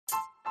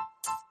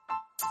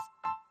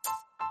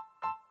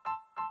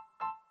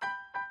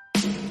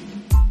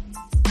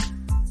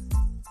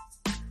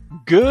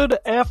Good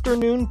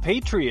afternoon,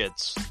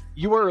 Patriots.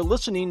 You are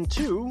listening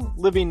to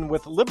Living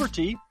with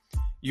Liberty,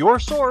 your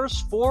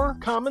source for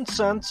common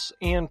sense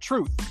and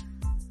truth.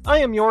 I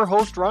am your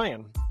host,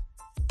 Ryan.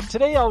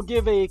 Today I'll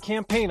give a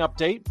campaign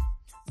update.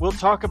 We'll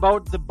talk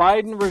about the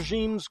Biden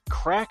regime's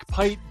crack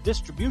pipe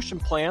distribution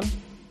plan.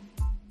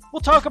 We'll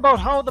talk about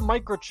how the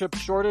microchip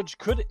shortage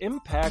could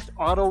impact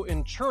auto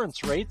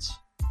insurance rates.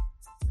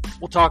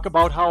 We'll talk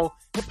about how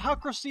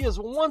hypocrisy is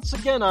once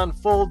again on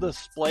full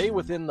display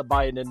within the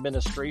Biden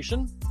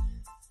administration.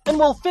 And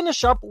we'll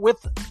finish up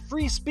with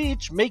free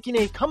speech making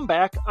a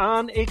comeback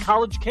on a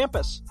college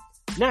campus.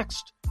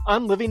 Next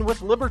on Living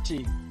with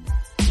Liberty.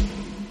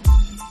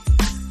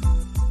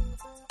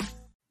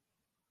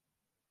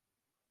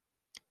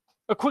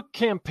 A quick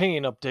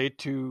campaign update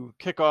to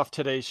kick off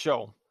today's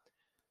show.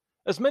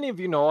 As many of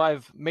you know,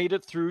 I've made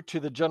it through to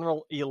the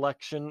general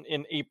election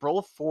in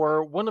April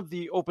for one of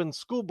the open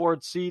school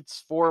board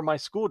seats for my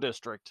school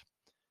district.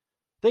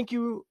 Thank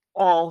you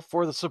all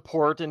for the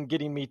support in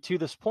getting me to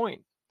this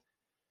point.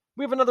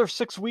 We have another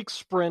 6-week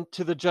sprint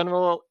to the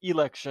general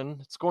election.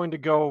 It's going to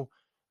go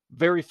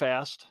very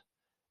fast,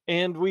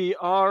 and we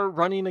are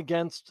running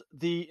against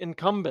the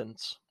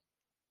incumbents.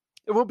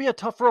 It will be a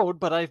tough road,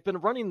 but I've been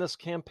running this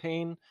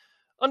campaign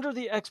under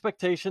the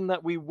expectation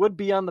that we would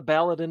be on the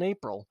ballot in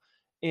April,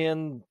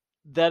 and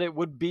that it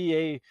would be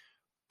a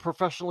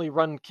professionally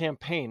run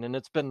campaign, and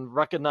it's been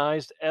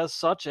recognized as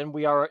such, and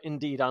we are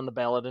indeed on the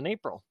ballot in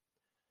April.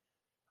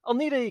 I'll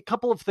need a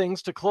couple of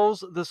things to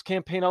close this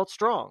campaign out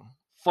strong: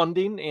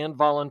 funding and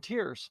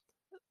volunteers.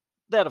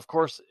 That, of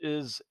course,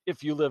 is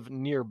if you live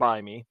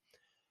nearby me.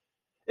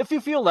 If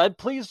you feel led,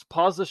 please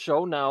pause the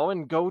show now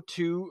and go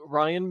to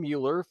Ryan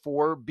Mueller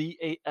for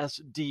BASD.com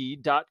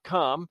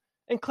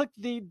and click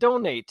the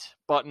donate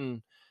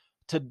button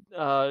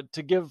to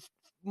give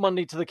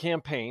money to the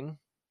campaign,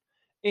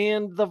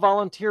 and the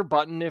volunteer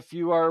button if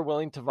you are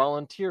willing to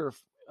volunteer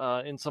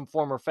in some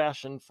form or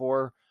fashion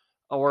for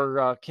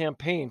our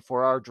campaign,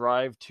 for our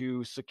drive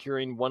to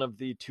securing one of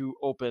the 2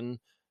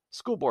 open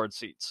school board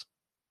seats.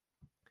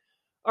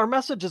 Our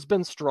message has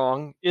been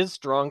strong, is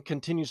strong,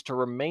 continues to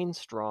remain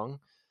strong.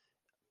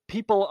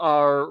 People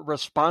are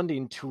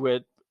responding to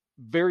it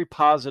very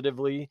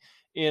positively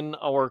in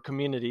our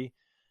community,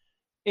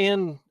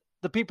 and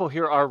the people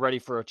here are ready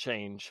for a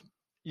change.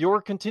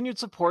 Your continued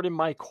support in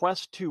my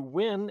quest to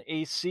win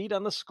a seat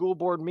on the school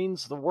board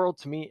means the world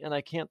to me, and I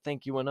can't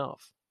thank you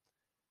enough.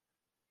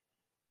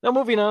 Now,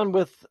 moving on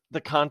with the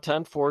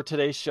content for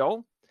today's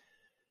show.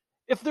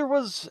 If there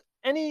was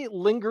any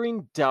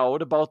lingering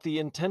doubt about the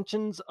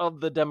intentions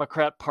of the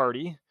Democrat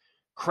Party,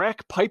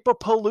 Crack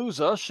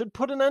Pipe-a-Palooza should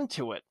put an end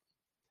to it.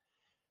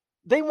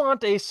 They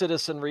want a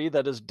citizenry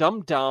that is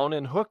dumbed down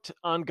and hooked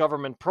on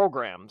government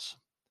programs.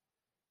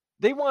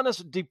 They want us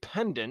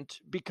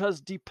dependent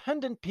because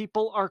dependent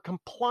people are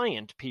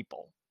compliant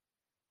people.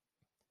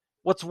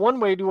 What's one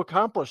way to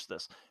accomplish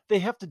this? They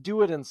have to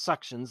do it in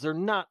sections. They're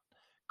not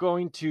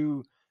going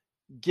to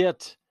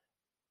get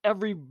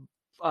every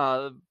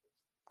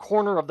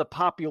corner of the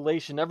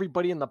population,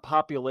 everybody in the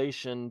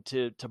population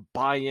to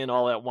buy in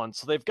all at once.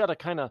 So they've got to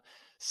kind of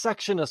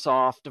section us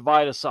off,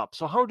 divide us up.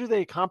 So how do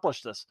they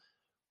accomplish this?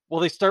 Well,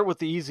 they start with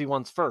the easy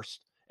ones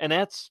first, and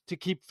that's to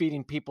keep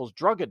feeding people's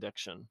drug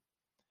addiction.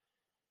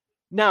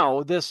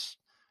 Now, this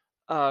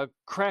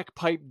crack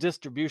pipe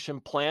distribution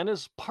plan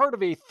is part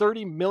of a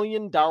 $30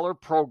 million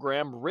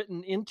program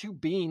written into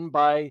being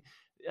by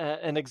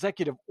an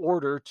executive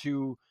order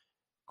to,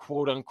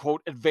 quote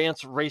unquote,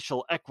 advance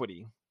racial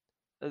equity.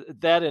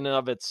 That in and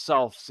of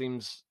itself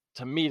seems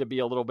to me to be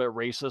a little bit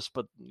racist,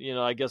 but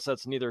I guess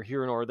that's neither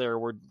here nor there.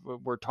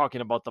 We're talking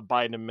about the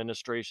Biden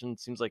administration. It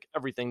seems like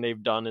everything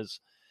they've done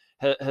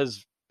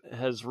has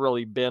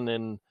really been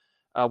in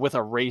with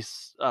a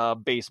race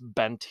based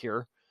bent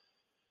here.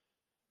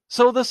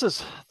 So this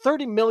is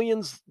 $30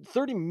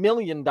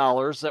 million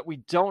that we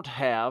don't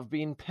have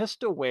being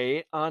pissed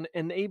away on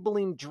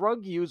enabling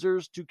drug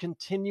users to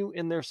continue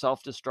in their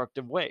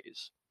self-destructive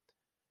ways.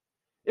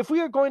 If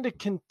we're going to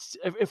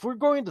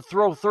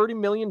throw $30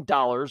 million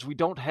we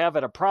don't have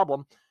at a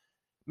problem,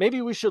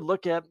 maybe we should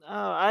look at,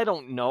 I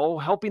don't know,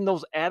 helping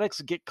those addicts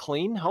get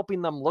clean,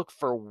 helping them look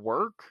for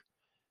work,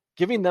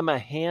 giving them a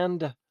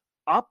hand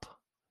up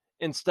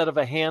instead of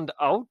a hand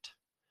out.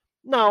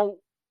 Now,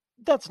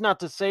 that's not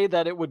to say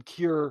that it would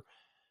cure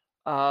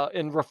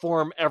and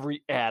reform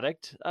every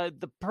addict.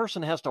 The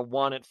person has to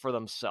want it for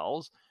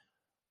themselves.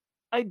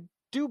 I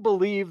do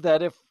believe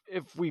that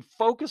if we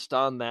focused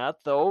on that,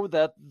 though,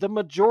 that the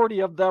majority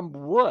of them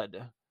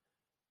would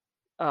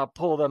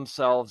pull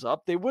themselves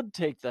up. They would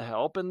take the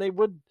help, and they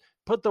would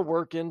put the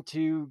work in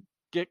to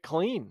get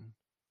clean.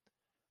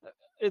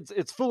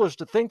 It's foolish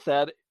to think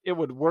that it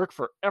would work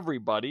for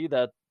everybody,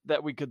 that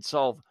we could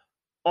solve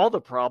all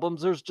the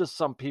problems. There's just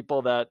some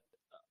people that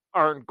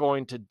aren't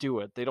going to do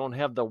it. They don't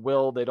have the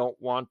will, they don't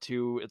want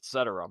to,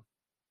 etc.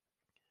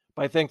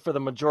 But I think for the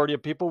majority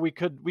of people, we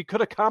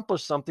could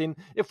accomplish something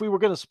if we were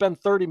going to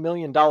spend $30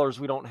 million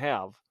we don't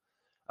have.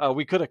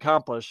 We could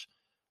accomplish,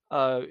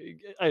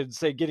 I'd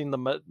say, getting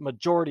the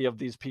majority of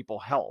these people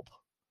help.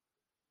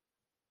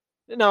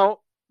 Now,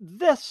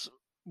 this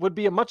would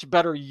be a much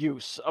better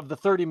use of the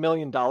 $30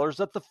 million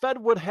that the Fed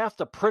would have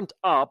to print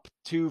up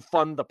to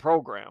fund the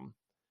program.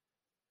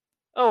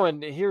 Oh,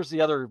 and here's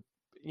the other,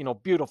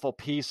 beautiful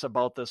piece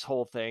about this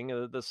whole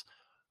thing. This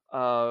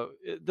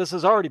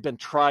has already been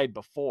tried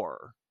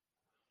before.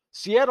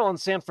 Seattle and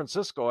San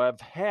Francisco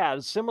have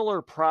had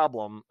similar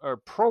problem or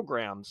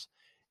programs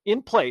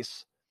in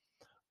place,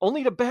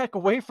 only to back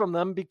away from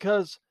them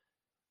because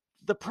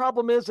the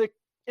problem is it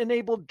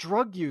enabled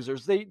drug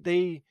users.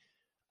 They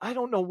I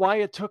don't know why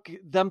it took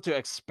them to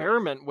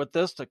experiment with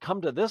this to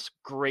come to this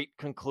great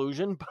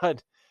conclusion,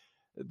 but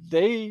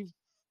they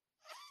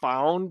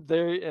found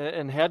there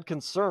and had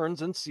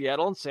concerns in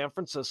Seattle and San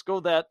Francisco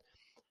that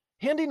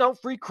handing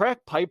out free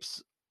crack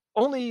pipes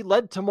only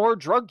led to more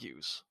drug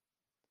use.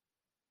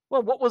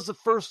 Well, what was the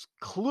first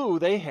clue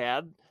they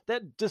had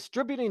that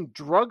distributing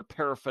drug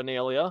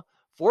paraphernalia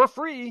for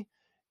free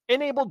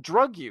enabled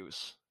drug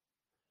use?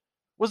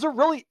 Was there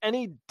really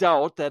any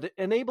doubt that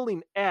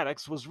enabling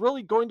addicts was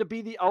really going to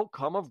be the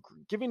outcome of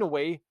giving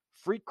away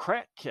free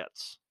crack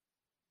kits?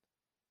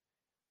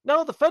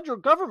 Now, the federal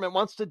government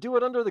wants to do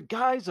it under the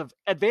guise of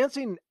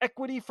advancing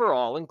equity for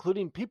all,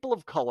 including people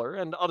of color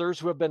and others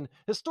who have been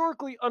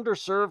historically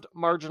underserved,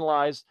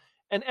 marginalized,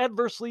 and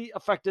adversely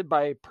affected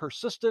by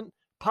persistent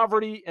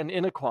poverty and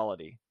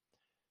inequality.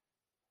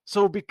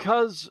 So,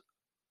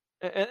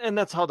 and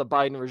that's how the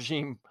Biden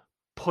regime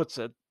puts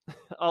it.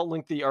 I'll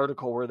link the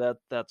article where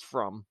that's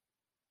from.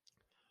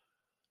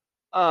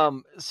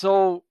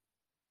 So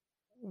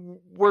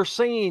we're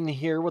saying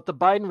here what the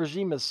Biden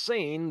regime is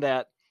saying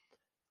that,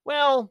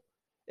 well,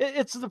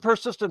 it's the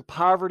persistent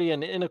poverty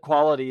and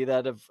inequality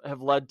that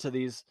have led to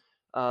these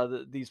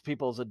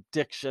people's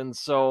addictions.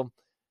 So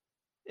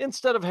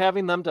instead of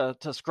having them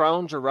to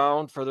scrounge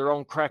around for their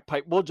own crack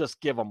pipe, we'll just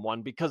give them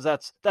one because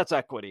that's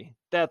equity.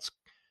 That's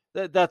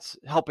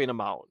helping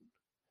them out.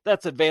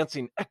 That's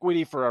advancing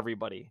equity for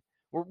everybody.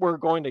 We're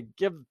going to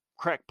give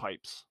crack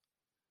pipes.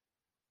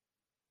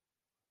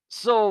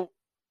 So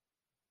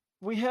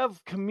we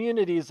have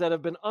communities that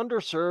have been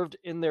underserved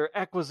in their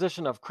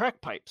acquisition of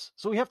crack pipes.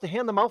 So we have to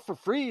hand them out for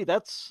free.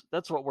 That's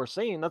what we're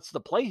saying. That's the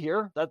play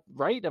here. That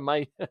right?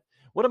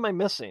 What am I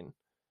missing?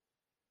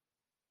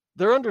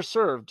 They're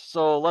underserved,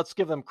 so let's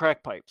give them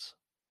crack pipes.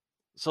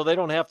 So they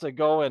don't have to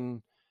go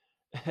and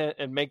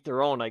make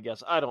their own, I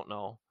guess. I don't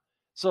know.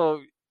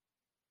 So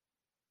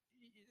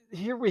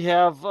here we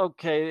have,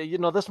 okay,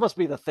 this must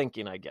be the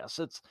thinking, I guess.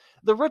 It's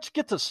the rich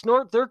get to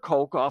snort their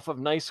coke off of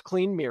nice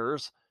clean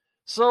mirrors.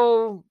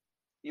 So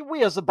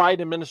we as the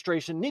Biden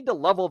administration need to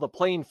level the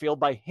playing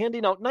field by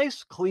handing out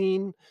nice,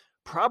 clean,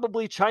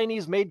 probably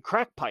Chinese made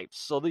crack pipes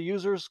so the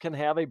users can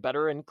have a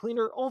better and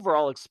cleaner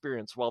overall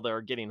experience while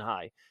they're getting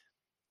high.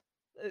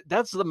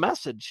 That's the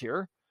message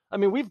here. I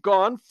mean, we've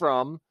gone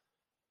from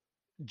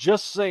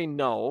just say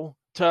no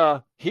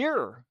to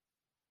here's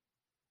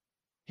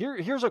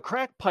a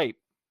crack pipe.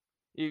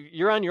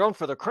 You're on your own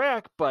for the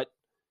crack, but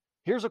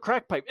here's a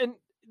crack pipe. And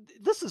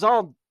this is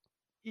all,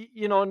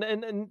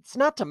 and it's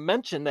not to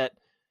mention that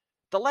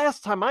the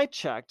last time I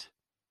checked,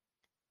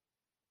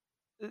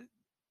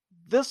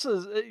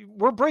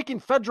 we're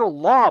breaking federal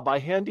law by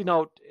handing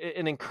out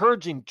and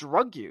encouraging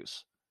drug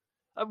use.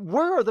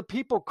 Where are the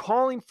people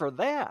calling for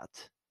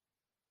that?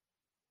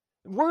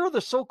 Where are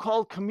the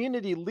so-called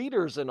community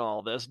leaders in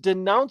all this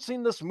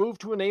denouncing this move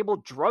to enable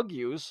drug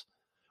use?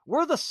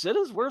 Where's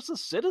the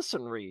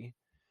citizenry?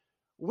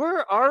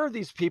 Where are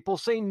these people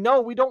saying, no,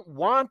 we don't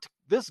want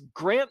this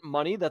grant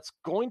money that's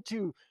going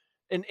to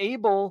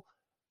enable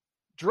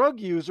drug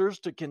users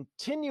to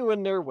continue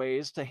in their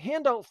ways to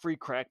hand out free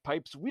crack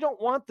pipes? We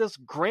don't want this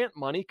grant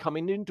money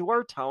coming into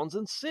our towns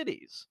and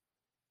cities.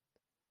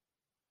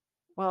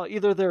 Well,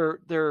 either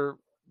they're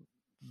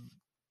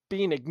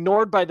being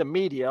ignored by the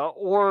media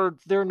or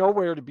they're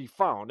nowhere to be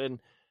found. And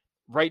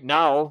right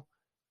now,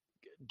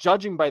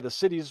 judging by the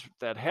cities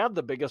that have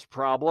the biggest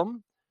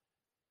problem,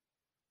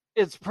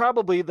 it's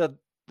probably the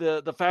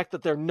fact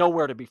that they're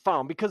nowhere to be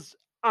found, because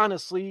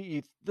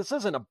honestly, this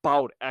isn't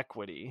about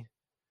equity.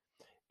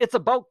 It's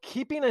about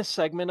keeping a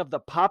segment of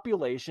the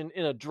population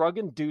in a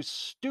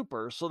drug-induced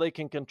stupor so they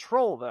can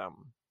control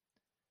them.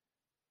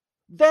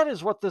 That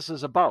is what this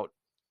is about.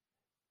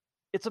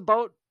 It's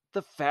about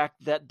the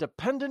fact that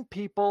dependent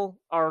people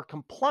are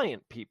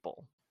compliant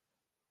people.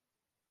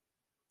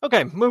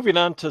 Okay, moving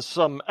on to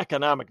some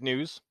economic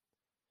news.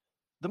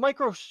 The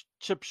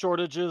microchip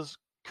shortages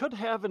could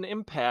have an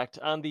impact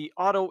on the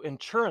auto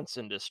insurance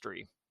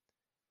industry.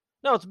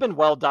 Now, it's been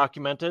well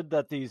documented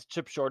that these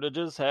chip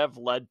shortages have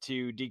led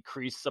to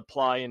decreased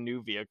supply in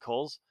new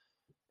vehicles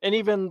and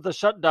even the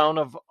shutdown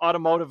of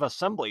automotive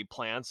assembly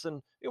plants.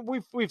 And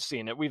we've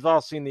seen it. We've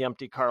all seen the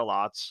empty car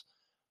lots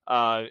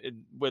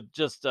with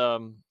just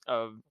kind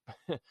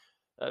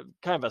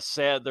of a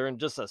sad, they're in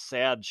just a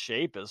sad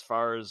shape as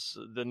far as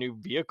the new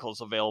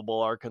vehicles available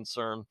are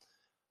concerned.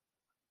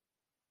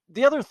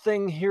 The other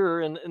thing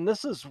here, and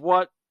this is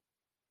what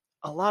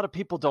a lot of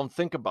people don't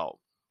think about,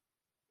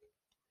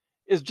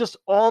 is just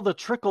all the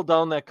trickle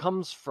down that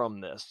comes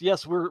from this.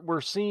 Yes,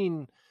 we're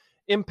seeing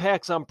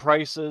impacts on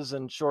prices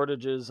and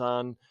shortages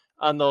on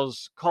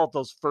those, call it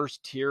those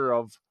first tier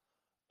of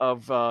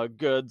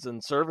goods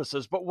and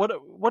services. But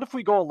what if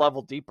we go a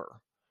level deeper?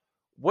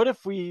 What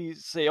if we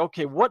say,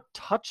 okay, what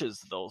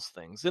touches those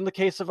things? In the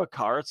case of a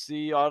car, it's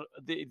the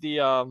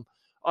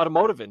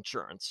automotive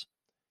insurance.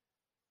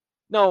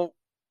 Now,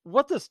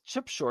 what this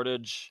chip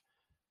shortage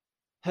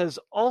has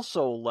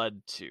also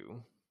led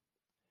to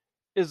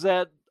is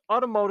that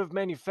automotive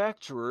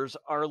manufacturers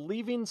are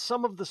leaving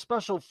some of the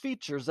special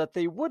features that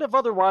they would have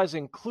otherwise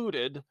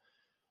included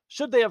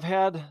should they have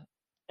had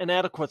an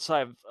adequate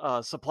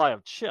supply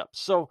of chips.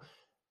 So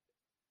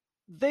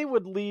they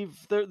would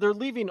leave, they're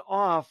leaving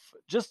off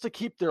just to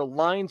keep their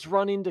lines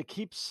running, to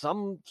keep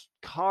some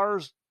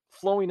cars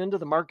flowing into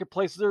the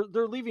marketplace.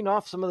 They're leaving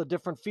off some of the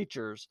different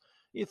features.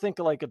 You think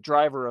of like a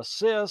driver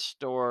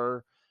assist,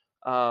 or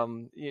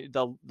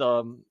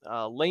the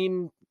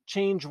lane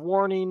change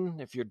warning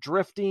if you're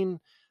drifting,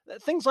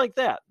 things like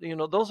that.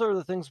 Those are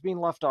the things being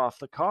left off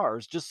the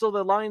cars, just so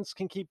the lines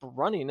can keep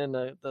running, and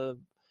the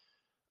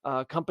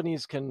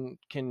companies can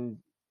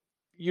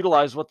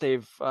utilize what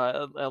they've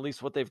at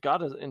least what they've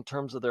got in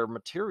terms of their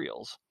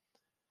materials.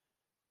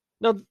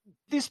 Now,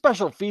 these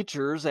special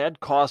features add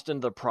cost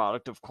into the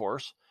product, of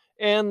course,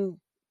 and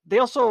they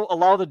also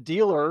allow the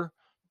dealer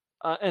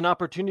an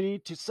opportunity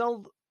to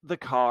sell the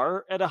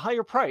car at a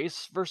higher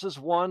price versus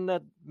one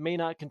that may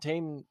not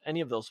contain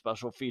any of those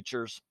special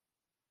features.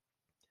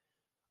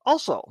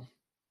 Also,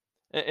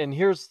 and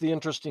here's the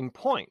interesting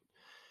point,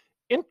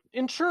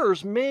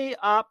 insurers may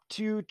opt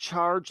to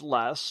charge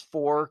less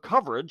for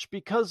coverage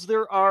because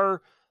there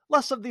are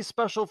less of these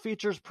special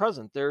features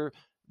present.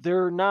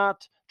 They're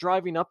not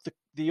driving up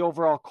the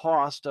overall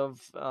cost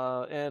of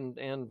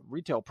and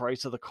retail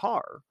price of the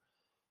car.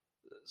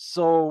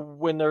 So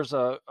when there's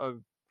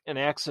an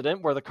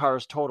accident where the car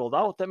is totaled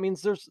out, that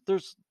means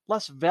there's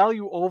less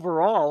value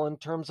overall in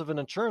terms of an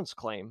insurance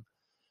claim.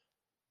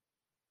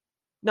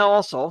 Now,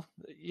 also,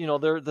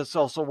 this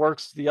also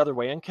works the other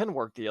way and can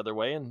work the other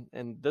way,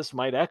 and this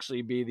might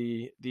actually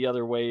be the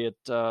other way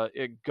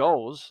it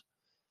goes.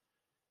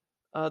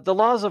 The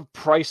laws of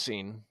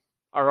pricing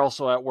are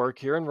also at work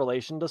here in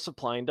relation to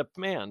supply and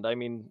demand. I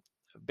mean,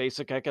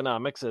 basic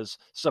economics: as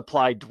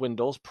supply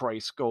dwindles,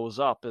 price goes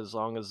up, as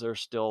long as there's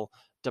still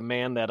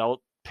demand that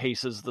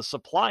outpaces the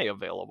supply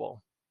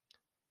available.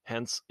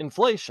 Hence,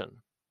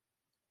 inflation.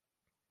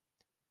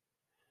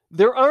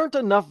 There aren't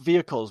enough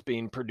vehicles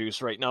being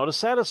produced right now to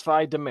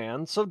satisfy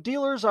demand, so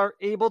dealers are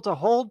able to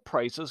hold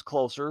prices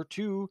closer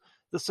to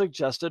the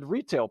suggested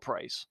retail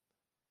price.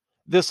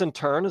 This in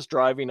turn is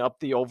driving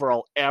up the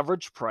overall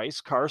average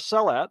price cars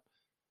sell at,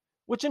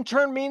 which in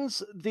turn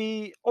means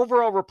the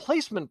overall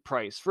replacement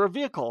price for a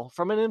vehicle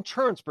from an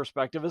insurance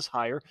perspective is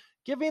higher,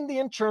 giving the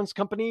insurance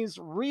companies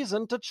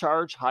reason to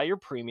charge higher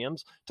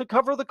premiums to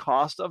cover the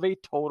cost of a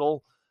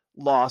total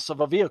loss of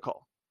a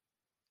vehicle.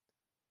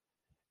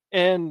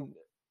 And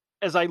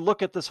as I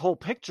look at this whole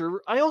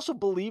picture, I also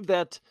believe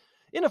that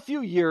in a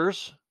few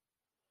years,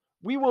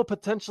 we will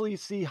potentially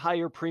see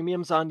higher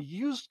premiums on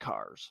used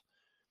cars,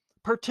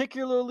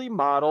 particularly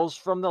models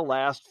from the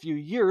last few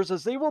years,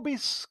 as they will be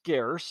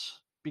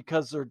scarce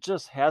because there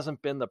just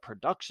hasn't been the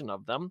production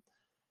of them.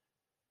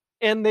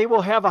 And they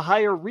will have a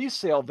higher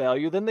resale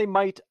value than they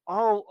might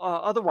all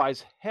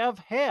otherwise have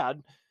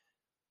had,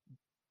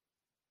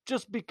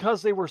 just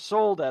because they were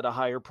sold at a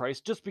higher price,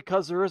 just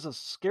because there is a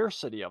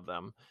scarcity of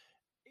them.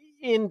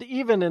 And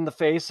even in the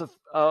face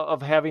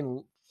of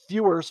having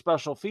fewer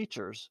special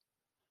features.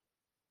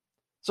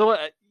 So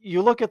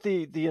you look at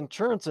the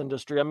insurance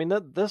industry. I mean,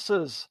 this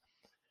is.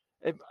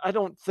 I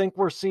don't think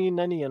we're seeing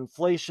any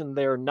inflation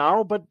there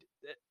now, but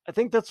I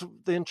think that's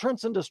the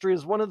insurance industry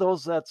is one of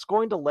those that's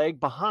going to lag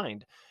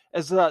behind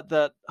as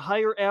that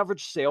higher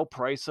average sale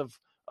price of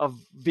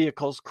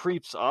vehicles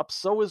creeps up.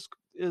 So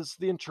is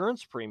the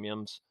insurance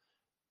premiums.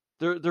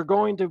 They're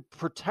going to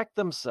protect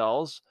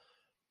themselves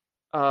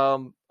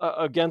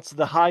against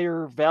the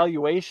higher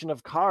valuation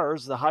of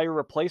cars, the higher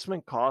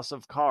replacement costs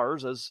of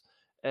cars,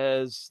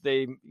 as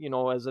they,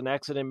 as an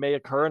accident may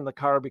occur and the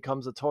car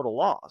becomes a total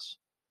loss.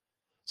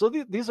 So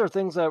these are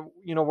things that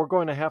we're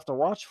going to have to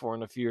watch for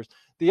in a few years.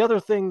 The other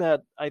thing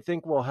that I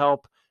think will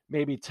help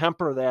maybe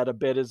temper that a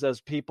bit is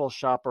as people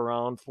shop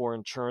around for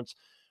insurance.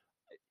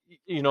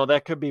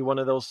 That could be one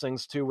of those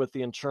things too with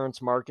the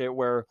insurance market,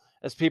 where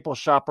as people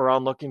shop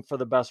around looking for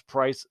the best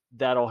price,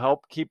 that'll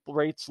help keep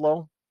rates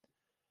low.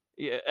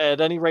 At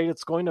any rate,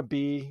 it's going to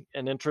be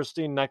an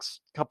interesting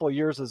next couple of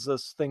years as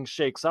this thing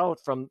shakes out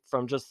from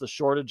just the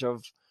shortage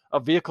of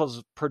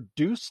vehicles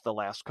produced the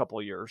last couple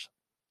of years.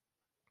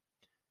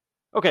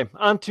 Okay,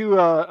 on to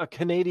a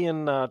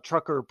Canadian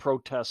trucker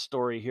protest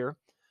story here.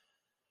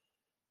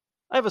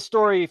 I have a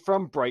story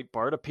from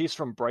Breitbart, a piece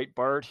from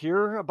Breitbart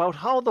here about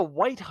how the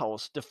White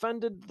House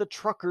defended the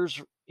truckers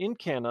in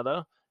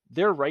Canada,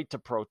 their right to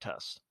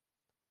protest.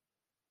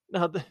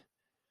 Now,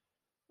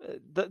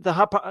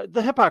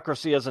 the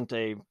hypocrisy isn't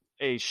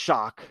a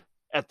shock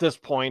at this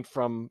point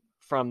from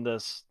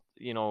this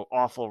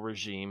awful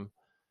regime.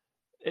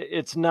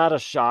 It's not a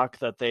shock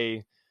that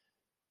they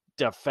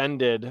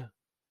defended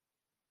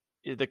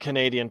the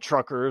Canadian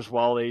truckers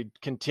while they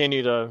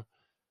continue to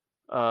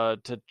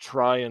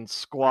try and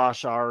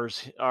squash our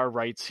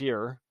rights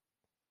here.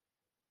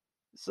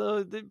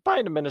 So the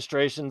Biden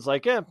administration's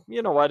like,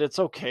 you know what? It's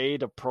okay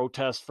to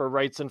protest for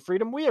rights and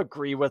freedom. We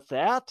agree with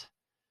that.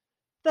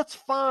 That's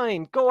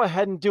fine. Go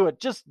ahead and do it.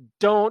 Just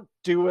don't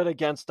do it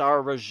against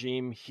our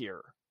regime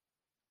here.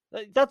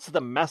 That's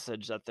the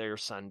message that they're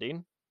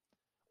sending.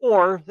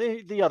 Or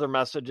the other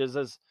message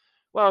is,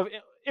 well,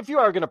 if you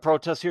are going to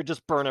protest here,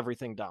 just burn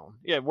everything down.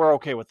 Yeah, we're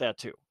okay with that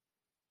too.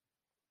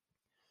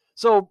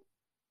 So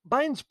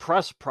Biden's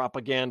press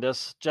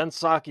propagandist, Jen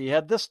Psaki,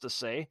 had this to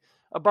say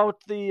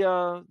about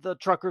the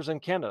truckers in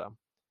Canada.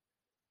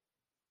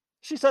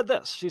 She said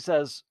this. She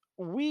says,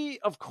 "We,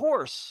 of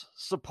course,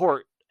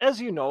 support,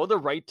 as you know, the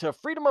right to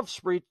freedom of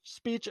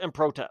speech and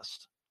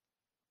protest."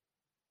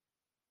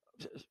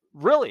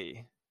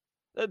 Really?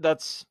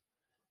 That's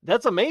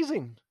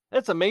amazing.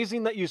 It's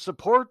amazing that you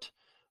support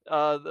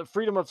the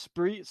freedom of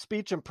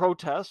speech and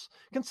protest,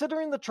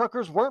 considering the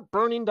truckers weren't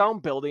burning down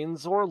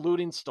buildings or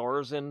looting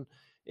stores in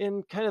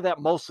kind of that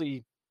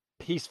mostly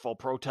peaceful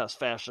protest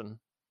fashion.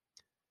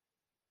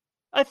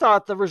 I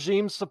thought the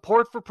regime's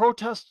support for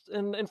protest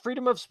and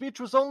freedom of speech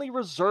was only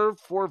reserved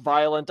for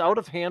violent, out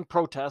of hand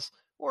protests,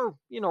 or,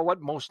 what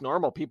most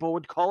normal people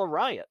would call a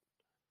riot.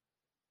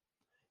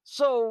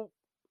 So,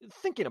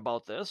 thinking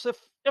about this,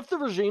 if the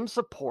regime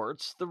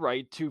supports the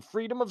right to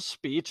freedom of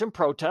speech and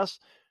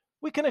protest,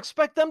 we can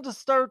expect them to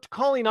start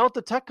calling out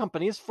the tech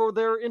companies for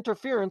their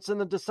interference in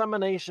the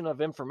dissemination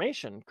of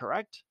information,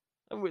 correct?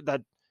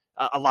 That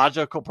a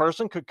logical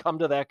person could come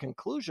to that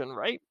conclusion,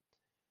 right?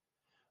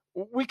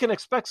 We can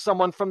expect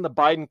someone from the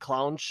Biden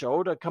clown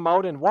show to come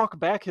out and walk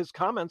back his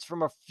comments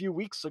from a few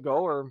weeks ago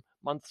or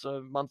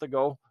a month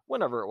ago,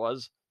 whenever it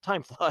was.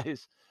 Time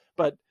flies.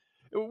 But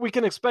we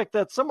can expect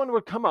that someone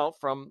would come out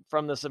from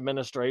this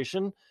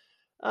administration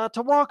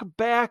to walk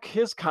back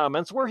his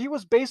comments where he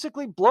was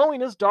basically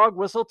blowing his dog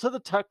whistle to the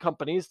tech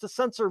companies to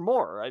censor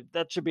more.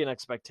 That should be an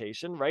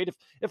expectation, right?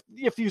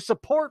 If you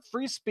support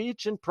free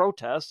speech and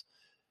protest,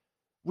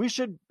 we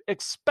should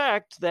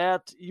expect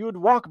that you would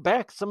walk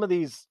back some of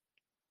these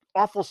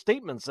awful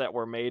statements that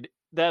were made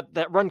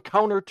that run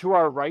counter to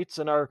our rights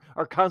and our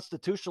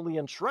constitutionally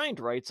enshrined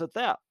rights at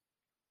that.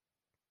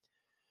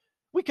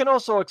 We can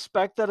also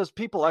expect that as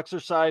people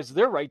exercise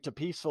their right to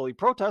peacefully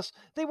protest,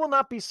 they will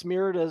not be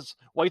smeared as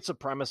white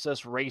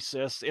supremacists,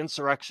 racists,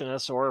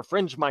 insurrectionists, or a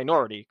fringe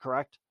minority,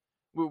 correct?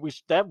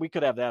 We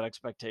could have that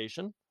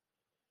expectation.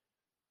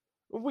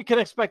 We can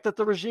expect that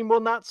the regime will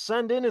not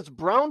send in its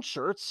brown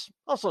shirts,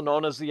 also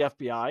known as the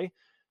FBI,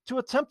 to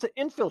attempt to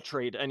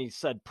infiltrate any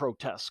said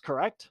protests,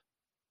 correct?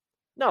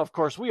 Now, of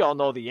course, we all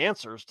know the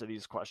answers to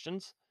these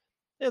questions.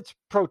 It's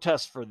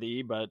protest for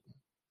thee, but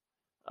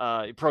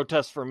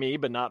protest for me,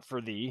 but not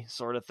for thee,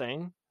 sort of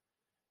thing.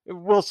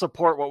 We'll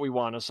support what we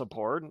want to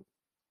support.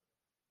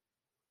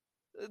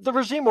 The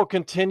regime will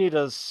continue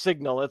to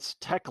signal its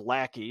tech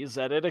lackeys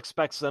that it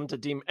expects them to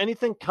deem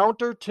anything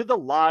counter to the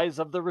lies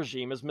of the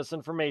regime as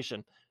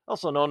misinformation,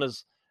 also known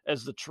as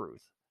the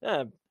truth.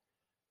 I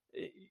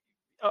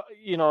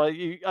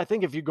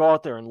think if you go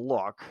out there and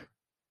look,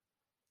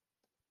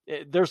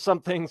 there's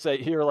some things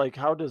that you're like,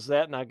 how does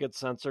that not get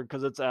censored?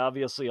 Because it's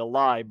obviously a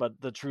lie, but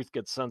the truth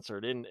gets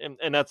censored, and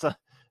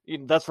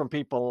that's from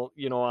people,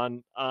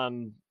 on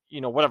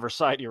whatever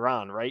side you're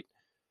on, right?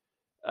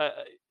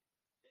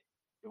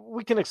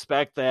 We can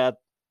expect that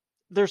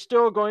they're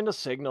still going to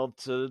signal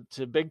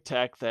to big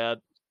tech that,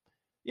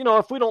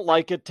 if we don't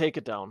like it, take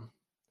it down.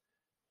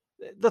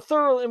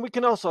 And we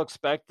can also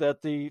expect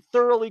that the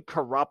thoroughly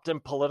corrupt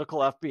and political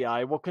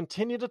FBI will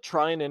continue to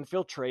try and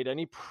infiltrate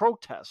any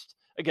protest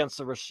against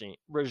the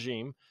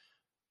regime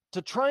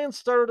to try and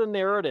start a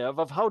narrative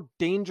of how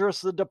dangerous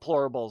the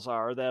deplorables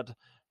are, that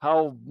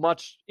how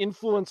much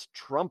influence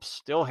Trump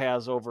still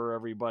has over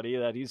everybody,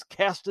 that he's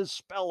cast his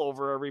spell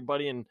over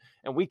everybody, and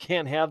we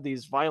can't have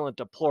these violent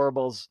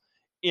deplorables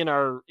in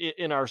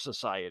our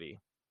society.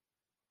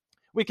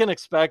 We can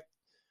expect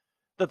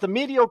that the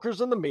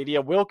mediocres in the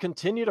media will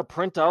continue to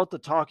print out the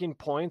talking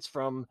points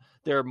from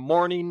their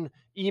morning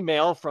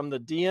email from the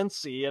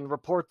DNC and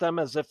report them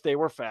as if they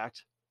were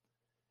fact.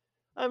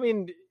 I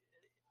mean,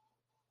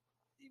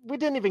 we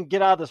didn't even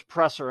get out of this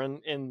presser,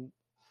 and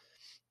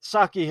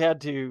Psaki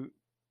had to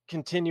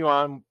continue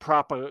on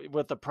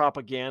with the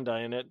propaganda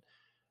in it,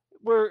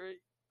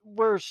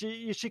 where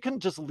she couldn't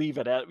just leave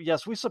it at,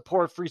 yes, we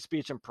support free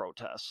speech and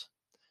protests.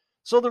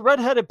 So the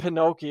redheaded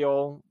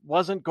Pinocchio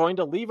wasn't going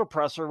to leave a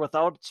presser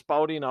without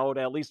spouting out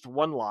at least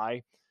one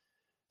lie.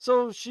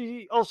 So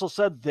she also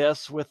said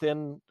this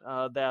within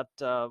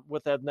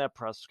that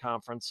press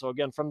conference. So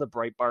again, from the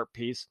Breitbart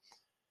piece,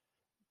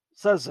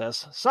 says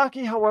this: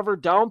 Psaki, however,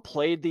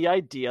 downplayed the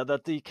idea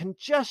that the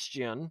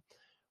congestion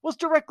was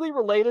directly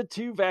related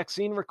to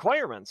vaccine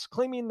requirements,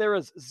 claiming there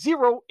is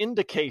zero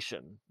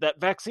indication that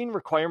vaccine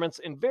requirements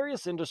in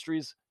various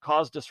industries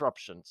cause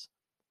disruptions.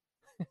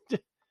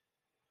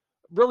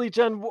 Really,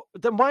 Jen,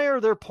 then why are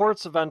there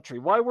ports of entry?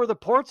 Why were the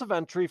ports of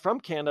entry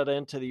from Canada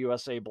into the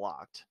USA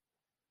blocked?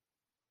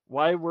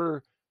 Why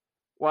were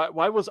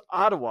Why was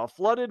Ottawa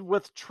flooded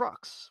with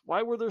trucks?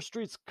 Why were their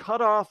streets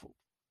cut off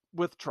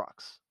with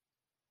trucks?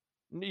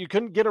 You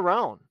couldn't get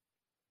around.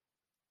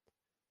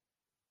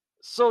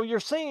 So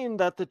you're saying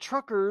that the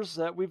truckers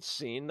that we've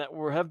seen that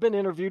have been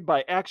interviewed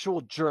by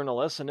actual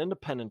journalists and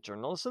independent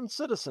journalists and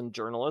citizen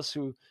journalists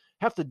who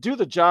have to do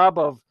the job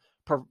of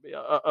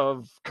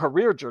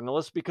career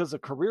journalists, because the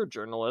career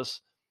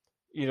journalists,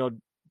 you know,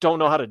 don't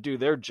know how to do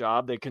their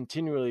job. They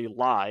continually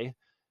lie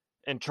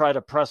and try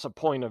to press a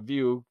point of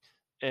view,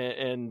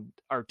 and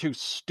are too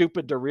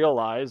stupid to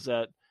realize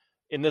that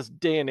in this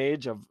day and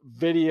age of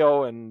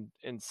video and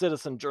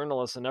citizen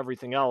journalists and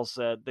everything else,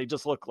 that they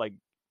just look like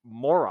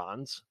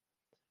morons.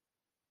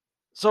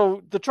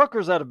 So the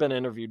truckers that have been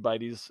interviewed by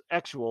these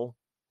actual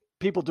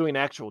people doing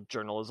actual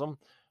journalism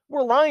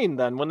were lying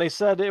then when they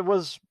said it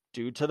was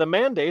due to the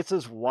mandates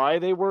is why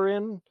they were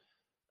in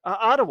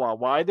Ottawa,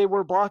 why they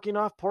were blocking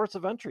off ports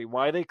of entry,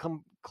 why they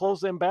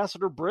closed the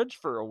Ambassador Bridge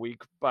for a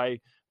week by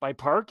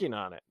parking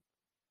on it,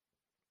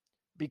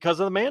 because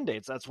of the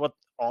mandates. That's what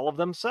all of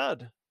them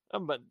said.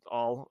 But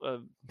all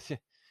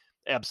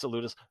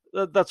absolutists.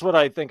 That's what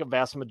I think a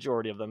vast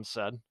majority of them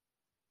said,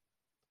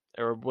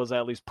 or was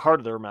at least part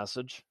of their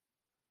message.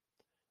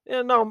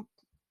 And now,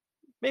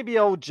 maybe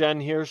old Jen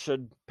here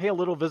should pay a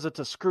little visit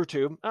to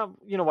ScrewTube.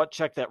 You know what?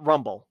 Check that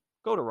Rumble.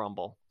 Go to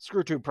Rumble.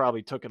 ScrewTube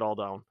probably took it all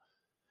down.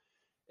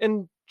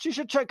 And she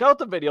should check out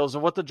the videos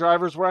of what the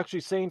drivers were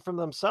actually saying from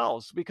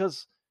themselves.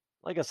 Because,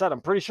 like I said,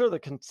 I'm pretty sure the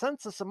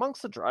consensus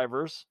amongst the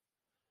drivers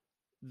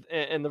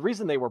and the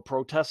reason they were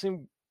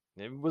protesting,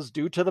 it was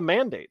due to the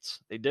mandates.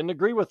 They didn't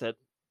agree with it.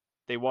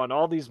 They want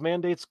all these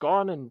mandates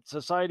gone and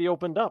society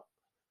opened up.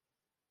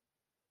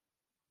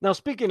 Now,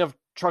 speaking of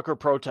trucker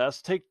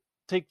protests,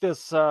 take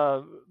this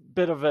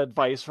bit of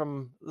advice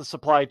from the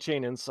Supply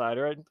Chain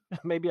Insider.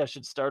 Maybe I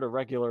should start a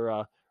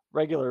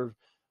regular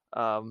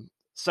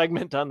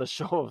segment on the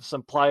show of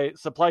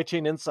supply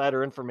chain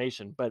insider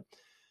information. But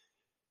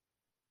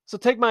so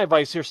take my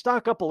advice here: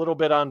 stock up a little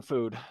bit on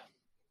food.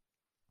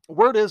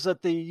 Word is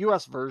that the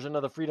U.S. version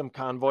of the Freedom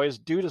Convoy is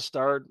due to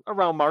start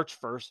around March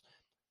 1st.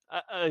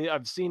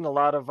 I've seen a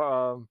lot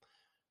of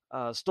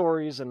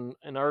stories and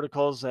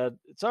articles that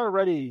it's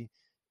already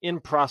in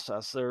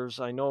process.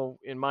 I know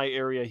in my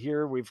area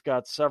here, we've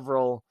got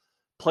several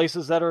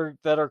places that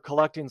are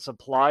collecting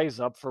supplies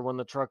up for when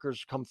the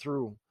truckers come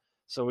through,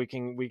 so we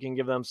can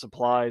give them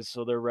supplies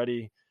so they're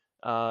ready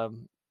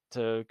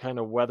to kind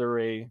of weather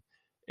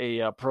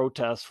a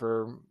protest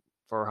for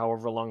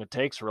however long it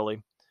takes.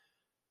 Really,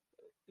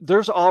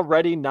 there's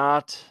already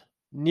not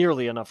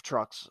nearly enough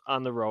trucks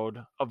on the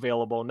road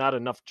available, not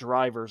enough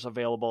drivers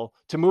available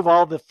to move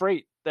all the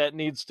freight that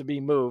needs to be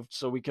moved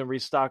so we can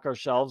restock our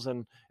shelves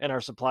and our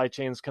supply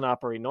chains can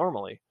operate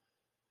normally.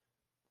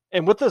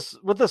 And with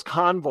this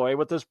convoy,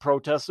 with this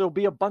protest, there'll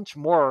be a bunch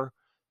more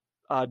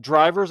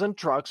drivers and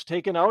trucks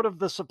taken out of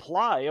the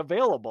supply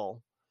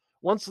available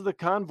once the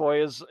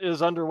convoy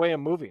is underway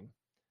and moving.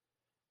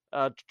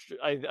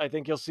 I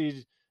think you'll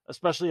see,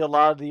 especially a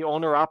lot of the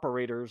owner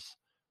operators,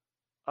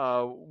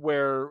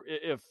 where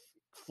if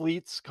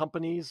fleets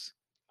companies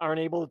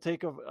aren't able to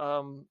take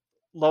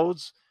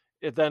loads,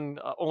 then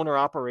owner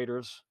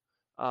operators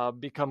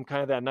become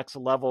kind of that next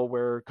level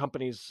where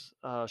companies,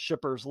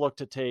 shippers look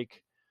to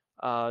take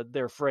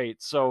their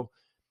freight. So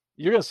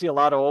you're going to see a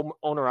lot of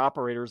owner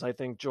operators, I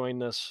think, join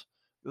this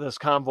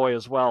convoy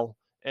as well.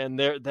 And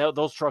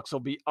those trucks will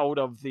be out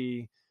of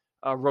the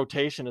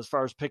rotation as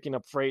far as picking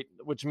up freight,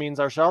 which means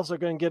our shelves are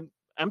going to get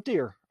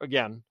emptier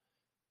again.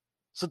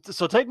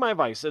 So take my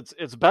advice.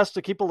 It's best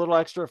to keep a little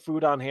extra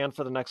food on hand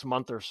for the next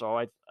month or so.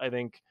 I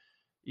think,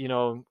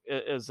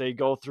 as they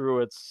go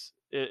through,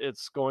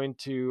 it's going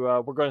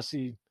to we're going to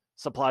see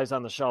supplies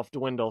on the shelf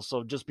dwindle.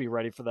 So just be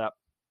ready for that.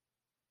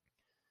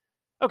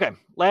 Okay,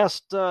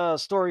 last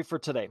story for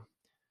today.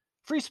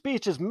 Free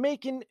speech is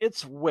making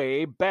its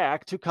way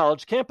back to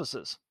college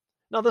campuses.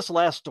 Now, this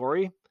last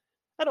story,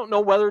 I don't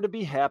know whether to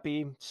be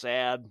happy,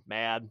 sad,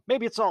 mad.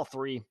 Maybe it's all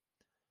three.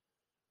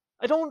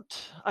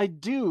 I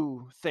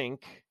do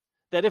think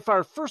that if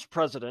our first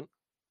president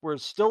were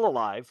still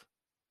alive,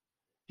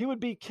 he would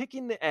be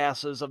kicking the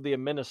asses of the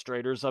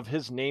administrators of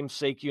his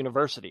namesake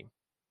university.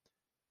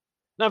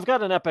 Now, I've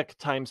got an Epoch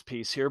Times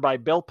piece here by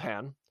Bill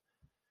Penn,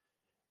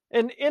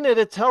 and in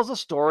it tells a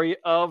story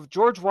of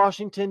George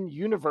Washington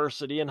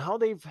University and how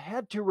they've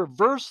had to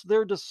reverse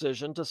their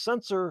decision to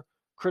censor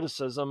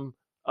criticism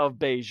of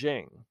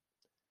Beijing.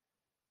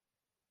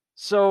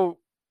 So,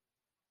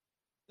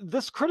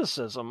 this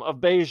criticism of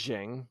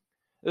Beijing,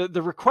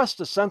 the request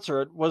to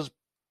censor it, was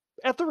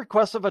at the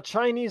request of a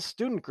Chinese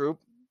student group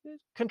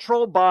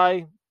controlled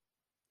by,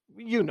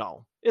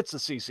 it's the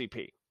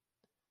CCP.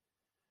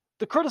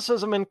 The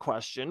criticism in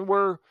question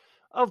were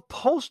of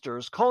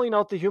posters calling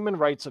out the human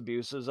rights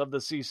abuses of the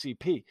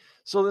CCP.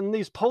 So then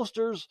these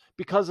posters,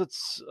 because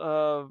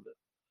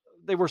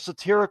they were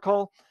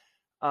satirical,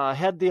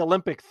 had the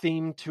Olympic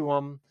theme to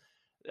them.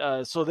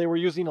 So they were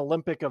using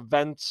Olympic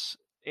events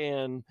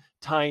and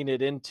tying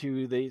it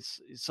into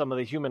some of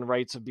the human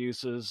rights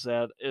abuses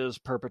that is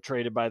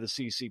perpetrated by the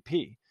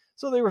CCP.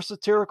 So they were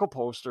satirical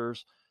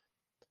posters,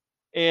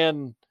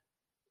 and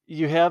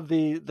you have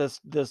this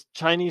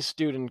Chinese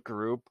student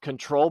group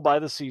controlled by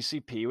the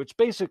CCP, which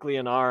basically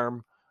an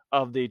arm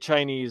of the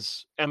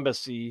Chinese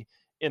embassy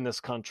in this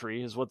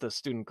country is what the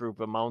student group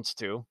amounts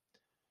to.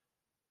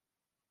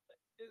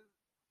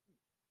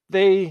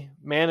 They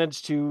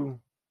managed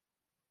to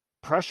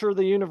pressure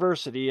the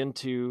university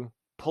into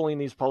pulling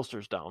these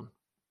posters down,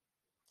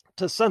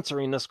 to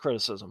censoring this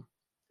criticism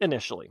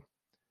initially.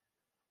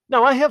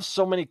 Now, I have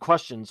so many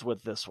questions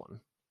with this one.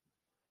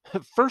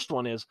 First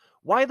one is,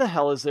 why the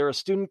hell is there a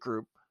student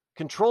group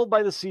controlled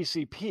by the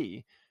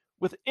CCP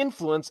with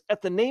influence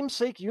at the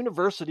namesake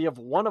university of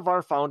one of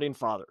our founding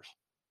fathers?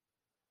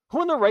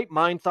 Who in their right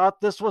mind thought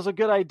this was a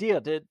good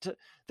idea?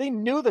 They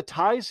knew the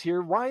ties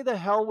here. Why the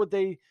hell would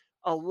they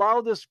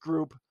allow this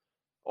group,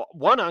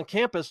 one, on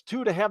campus,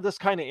 two, to have this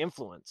kind of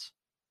influence?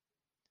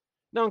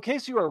 Now, in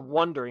case you are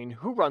wondering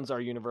who runs our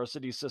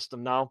university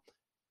system now,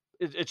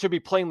 it should be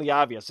plainly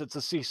obvious. It's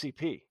the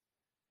CCP.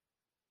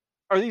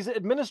 Are these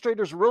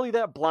administrators really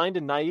that blind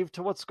and naive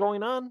to what's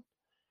going on?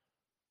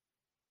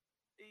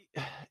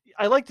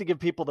 I like to give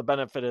people the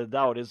benefit of the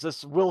doubt. Is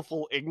this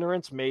willful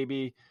ignorance?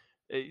 Maybe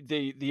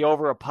the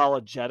over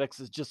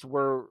apologetics is just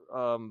where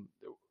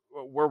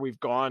we've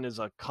gone as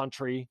a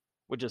country,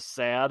 which is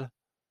sad.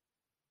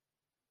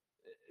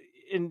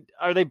 And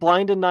are they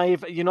blind and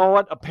naive? You know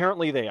what?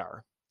 Apparently they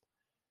are,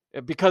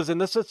 because in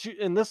this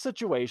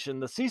situation,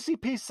 the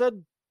CCP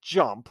said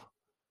jump,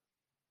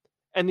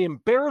 and the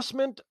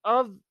embarrassment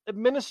of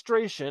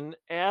administration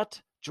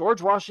at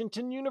George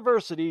Washington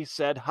University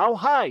said, how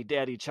high,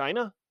 Daddy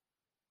China?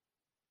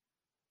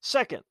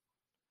 Second,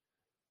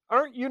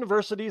 aren't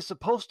universities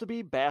supposed to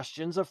be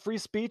bastions of free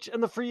speech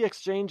and the free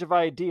exchange of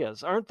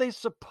ideas? Aren't they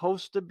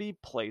supposed to be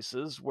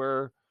places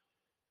where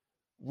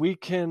we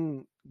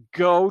can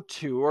go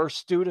to, or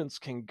students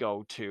can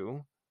go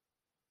to?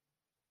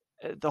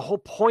 The whole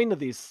point of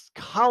these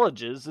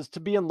colleges is to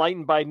be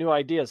enlightened by new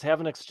ideas,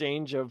 have an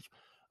exchange of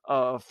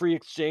free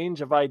exchange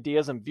of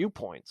ideas and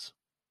viewpoints.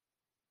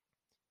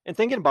 And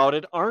thinking about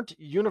it, aren't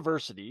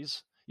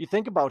universities, you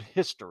think about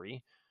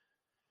history,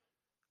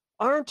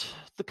 aren't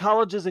the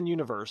colleges and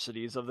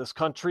universities of this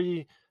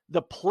country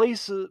the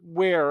places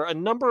where a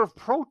number of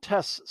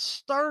protests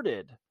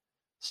started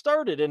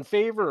in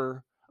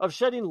favor of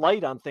shedding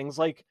light on things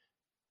like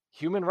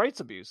human rights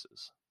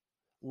abuses,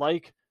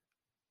 like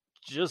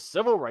just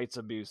civil rights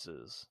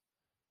abuses?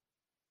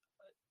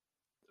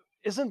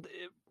 Isn't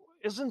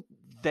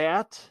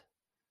that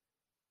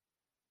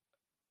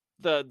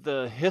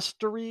the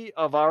history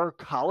of our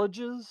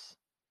colleges,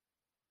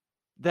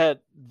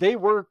 that they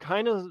were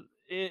kind of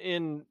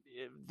in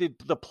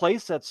the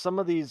place that some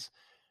of these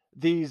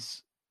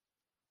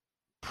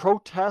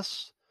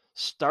protests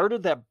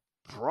started, that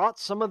brought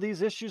some of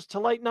these issues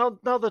to light? Now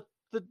the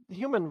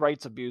human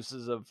rights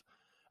abuses of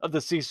the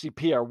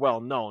CCP are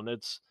well known.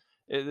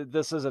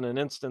 This isn't an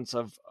instance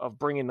of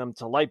bringing them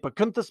to light, but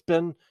couldn't this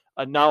been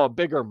now a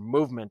bigger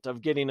movement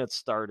of getting it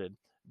started?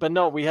 But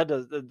no, we had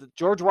the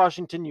George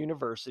Washington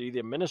University, the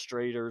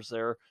administrators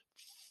there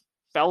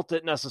felt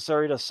it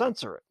necessary to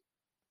censor it.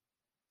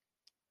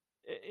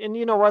 And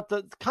you know what?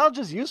 The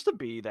colleges used to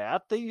be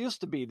that. They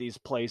used to be these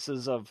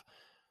places of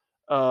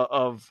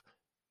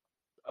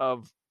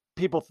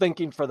people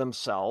thinking for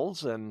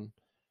themselves and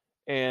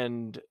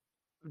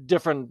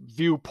different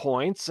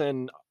viewpoints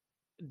and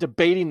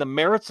debating the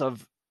merits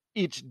of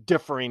each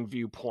differing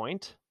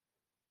viewpoint.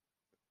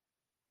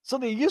 So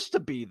they used to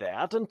be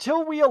that,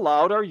 until we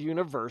allowed our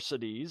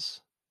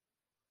universities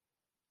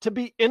to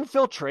be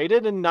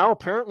infiltrated and now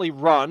apparently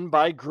run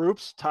by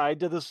groups tied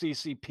to the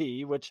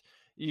CCP, which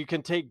you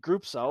can take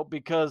groups out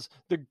because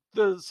the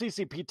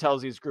CCP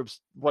tells these groups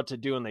what to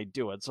do and they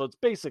do it. So it's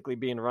basically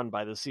being run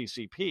by the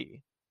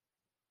CCP.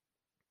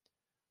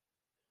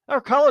 Our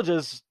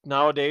colleges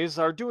nowadays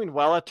are doing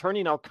well at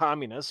turning out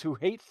communists who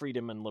hate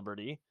freedom and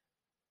liberty,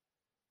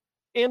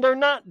 and are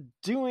not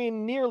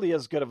doing nearly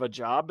as good of a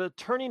job at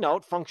turning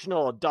out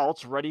functional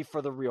adults ready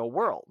for the real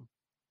world.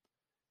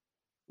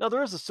 Now,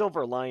 there is a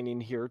silver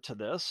lining here to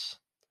this,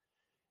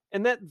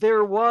 and that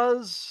there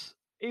was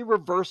a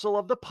reversal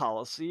of the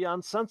policy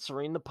on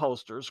censoring the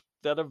posters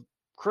that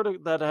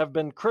have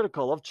been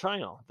critical of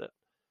China.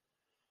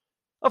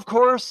 Of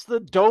course, the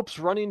dopes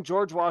running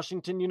George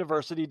Washington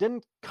University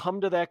didn't come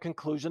to that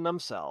conclusion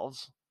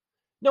themselves.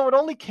 No, it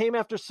only came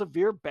after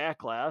severe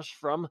backlash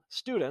from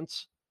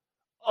students,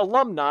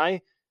 alumni,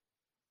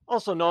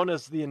 also known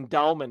as the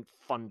endowment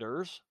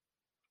funders,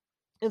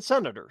 and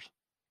senators.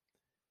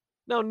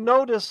 Now,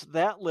 notice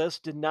that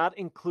list did not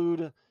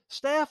include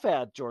staff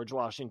at George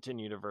Washington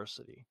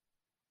University.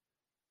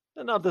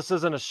 And now, this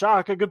isn't a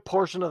shock. A good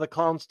portion of the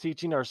clowns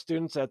teaching our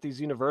students at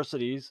these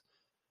universities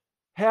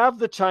have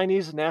the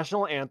Chinese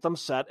national anthem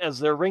set as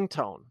their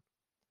ringtone.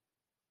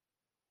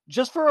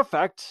 Just for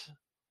effect,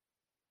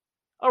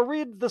 I'll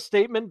read the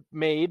statement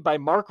made by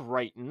Mark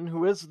Wrighton,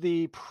 who is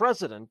the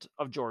president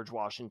of George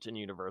Washington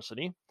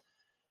University.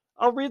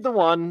 I'll read the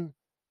one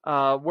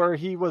where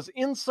he was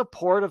in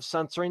support of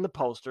censoring the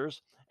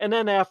posters, and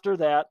then after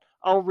that,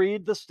 I'll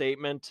read the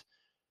statement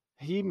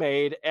he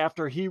made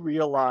after he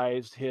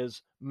realized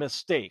his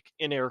mistake,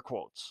 in air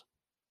quotes.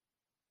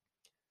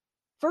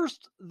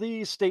 First,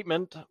 the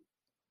statement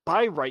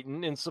by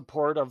Wrighton in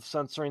support of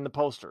censoring the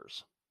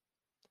posters.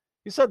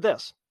 He said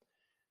this: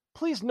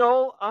 "Please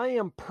know I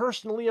am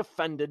personally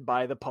offended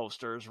by the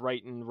posters,"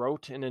 Wrighton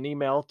wrote in an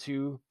email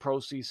to a pro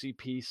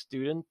CCP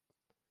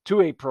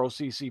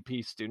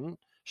student,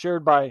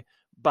 shared by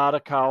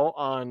Badakau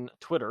on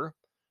Twitter.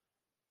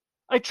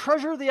 "I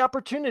treasure the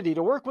opportunity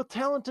to work with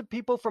talented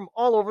people from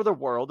all over the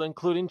world,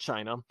 including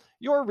China.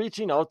 Your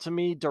reaching out to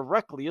me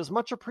directly is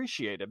much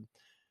appreciated,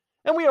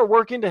 and we are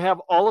working to have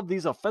all of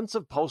these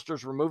offensive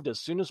posters removed as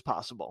soon as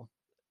possible."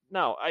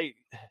 Now,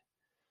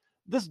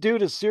 this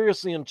dude is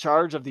seriously in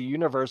charge of the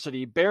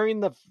university bearing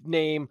the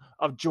name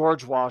of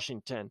George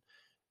Washington.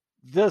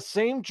 The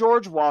same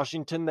George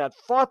Washington that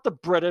fought the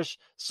British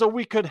so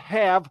we could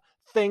have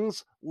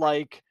things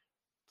like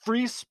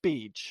free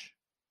speech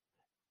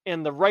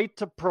and the right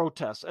to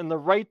protest and the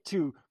right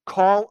to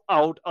call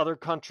out other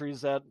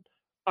countries that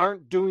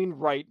aren't doing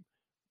right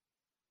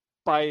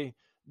by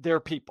their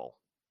people.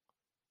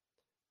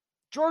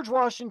 George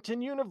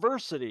Washington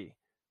University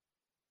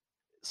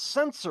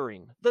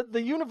censoring,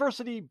 the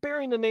university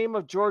bearing the name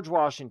of George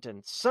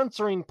Washington,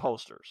 censoring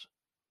posters.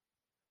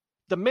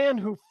 The man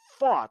who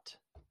fought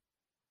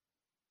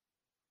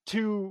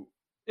to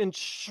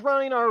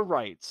enshrine our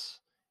rights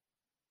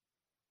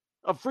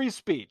of free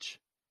speech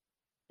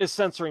is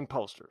censoring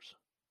posters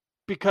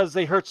because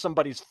they hurt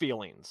somebody's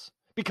feelings,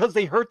 because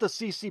they hurt the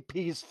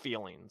CCP's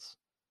feelings.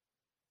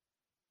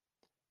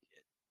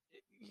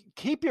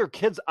 Keep your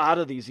kids out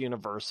of these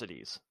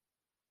universities.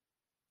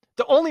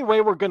 The only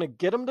way we're going to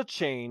get them to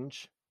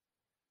change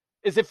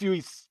is if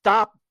we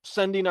stop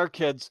sending our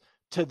kids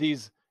to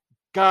these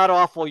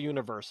god-awful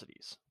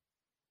universities.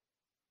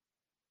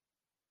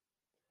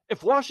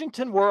 If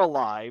Washington were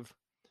alive,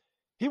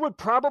 he would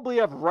probably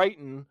have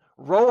Wrighton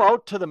row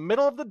out to the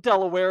middle of the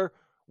Delaware,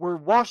 where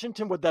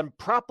Washington would then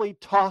promptly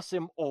toss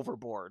him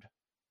overboard,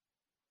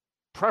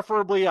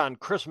 preferably on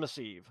Christmas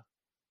Eve.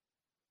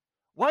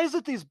 Why is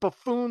it these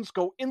buffoons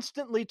go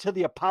instantly to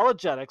the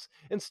apologetics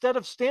instead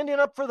of standing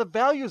up for the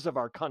values of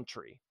our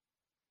country?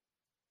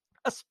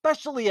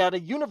 Especially at a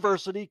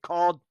university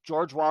called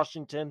George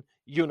Washington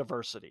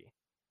University.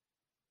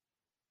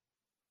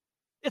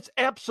 It's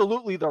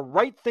absolutely the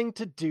right thing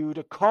to do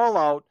to call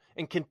out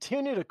and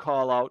continue to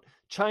call out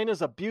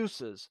China's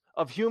abuses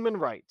of human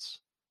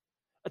rights.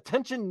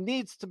 Attention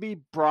needs to be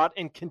brought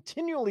and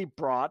continually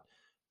brought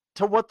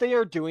to what they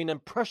are doing,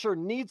 and pressure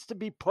needs to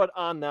be put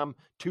on them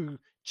to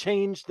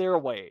change their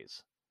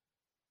ways.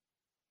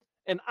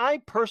 And I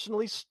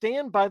personally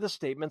stand by the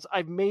statements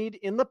I've made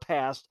in the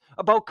past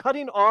about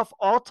cutting off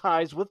all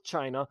ties with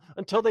China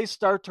until they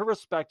start to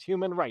respect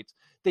human rights.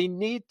 They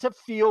need to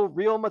feel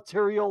real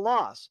material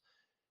loss.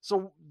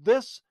 So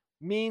this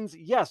means,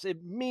 yes,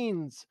 it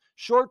means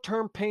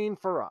short-term pain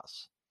for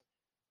us.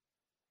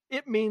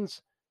 It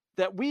means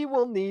that we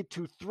will need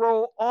to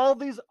throw all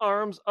these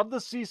arms of the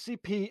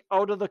CCP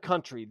out of the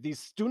country. These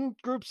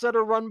student groups that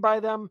are run by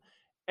them,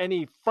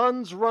 any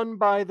funds run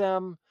by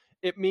them.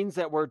 It means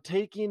that we're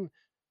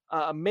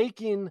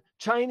making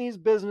Chinese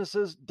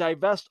businesses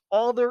divest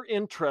all their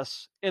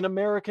interests in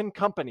American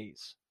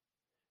companies.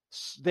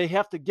 They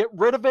have to get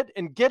rid of it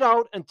and get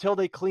out until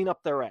they clean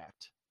up their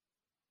act.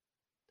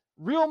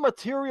 Real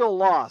material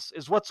loss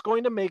is what's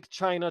going to make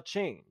China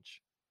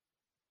change.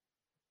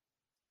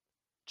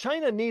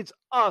 China needs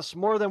us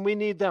more than we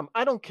need them.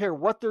 I don't care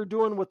what they're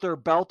doing with their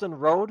Belt and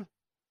Road.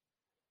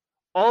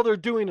 All they're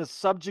doing is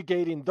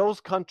subjugating those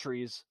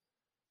countries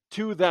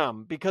to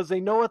them because they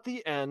know at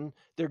the end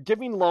they're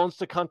giving loans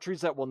to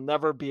countries that will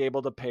never be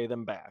able to pay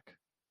them back.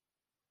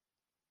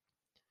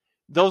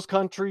 Those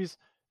countries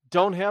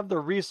don't have the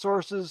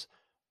resources,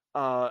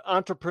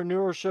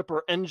 entrepreneurship,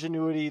 or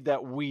ingenuity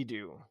that we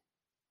do.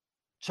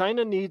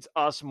 China needs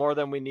us more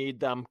than we need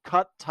them.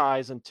 Cut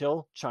ties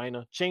until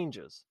China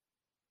changes.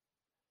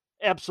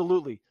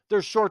 Absolutely.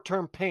 There's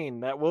short-term pain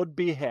that would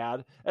be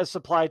had as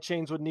supply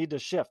chains would need to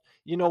shift.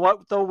 You know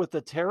what, though, with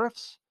the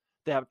tariffs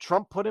that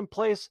Trump put in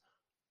place,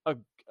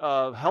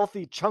 a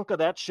healthy chunk of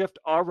that shift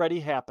already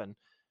happened.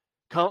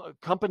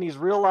 Companies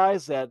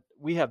realize that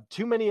we have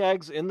too many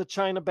eggs in the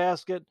China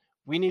basket.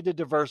 We need to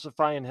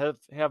diversify and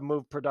have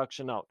moved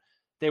production out.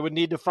 They would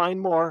need to find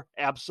more,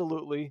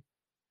 absolutely.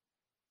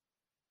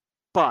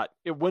 But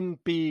it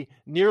wouldn't be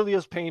nearly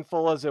as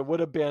painful as it would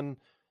have been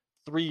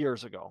 3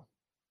 years ago.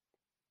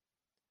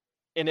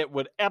 And it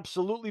would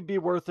absolutely be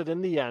worth it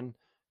in the end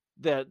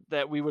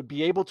that we would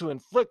be able to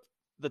inflict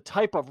the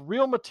type of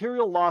real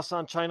material loss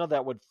on China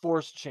that would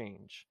force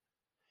change.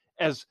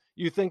 As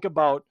you think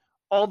about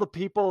all the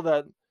people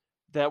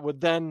that would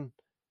then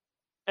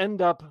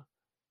end up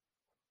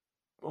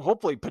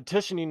hopefully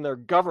petitioning their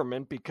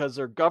government because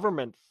their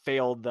government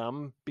failed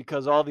them,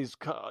 because all these,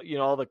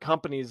 all the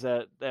companies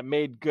that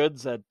made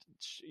goods that,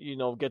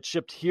 get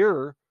shipped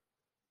here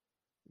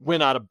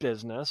went out of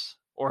business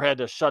or had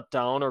to shut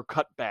down or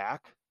cut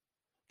back.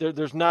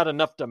 There's not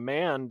enough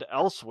demand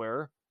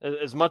elsewhere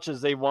as much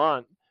as they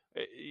want.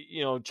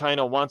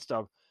 China wants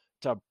to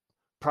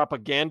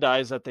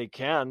propagandize that they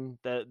can,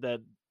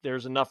 that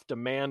there's enough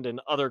demand in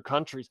other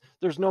countries.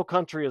 There's no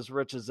country as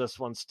rich as this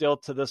one still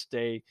to this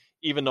day,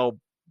 even though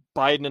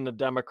Biden and the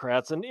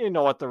Democrats, and you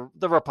know what,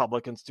 the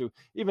Republicans too,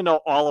 even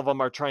though all of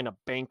them are trying to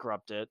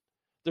bankrupt it,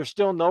 there's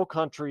still no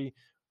country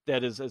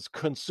that is as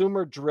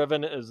consumer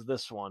driven as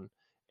this one.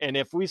 And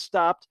if we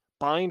stopped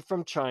buying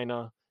from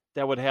China,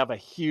 that would have a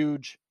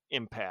huge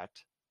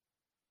impact.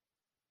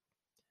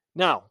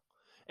 Now,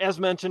 as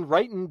mentioned,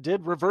 Wrighton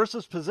did reverse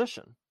his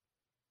position.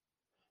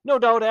 No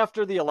doubt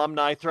after the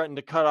alumni threatened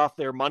to cut off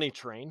their money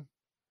train.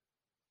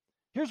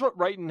 Here's what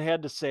Wrighton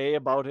had to say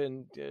about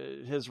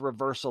his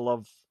reversal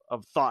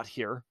of thought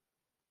here.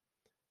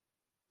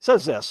 It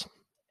says this: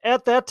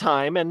 "At that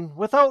time, and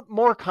without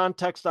more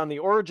context on the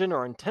origin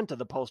or intent of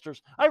the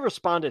posters, I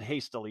responded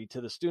hastily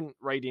to the student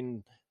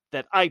writing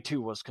that I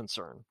too was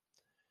concerned.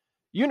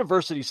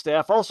 University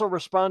staff also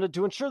responded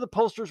to ensure the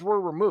posters were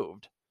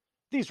removed.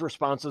 These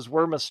responses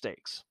were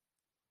mistakes."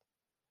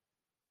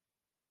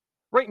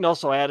 Wrighton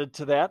also added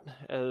to that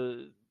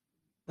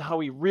how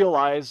he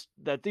realized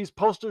that these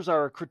posters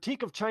are a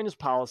critique of China's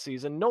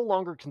policies and no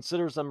longer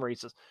considers them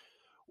racist.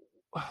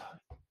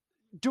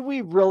 Do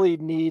we really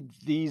need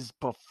these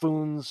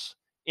buffoons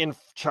in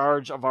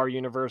charge of our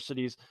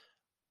universities?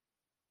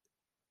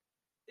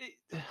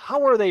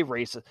 How are they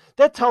racist?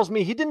 That tells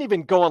me he didn't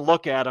even go and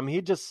look at them.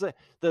 He just said,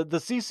 the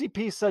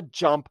CCP said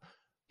jump.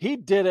 He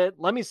did it.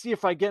 Let me see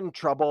if I get in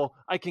trouble.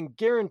 I can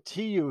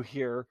guarantee you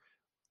here,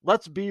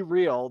 let's be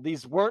real,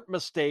 these weren't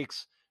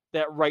mistakes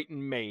that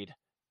Wrighton made.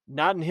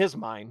 Not in his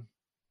mind.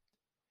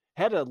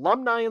 Had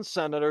alumni and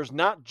senators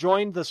not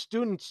joined the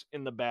students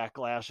in the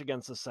backlash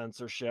against the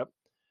censorship,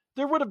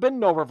 there would have been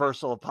no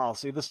reversal of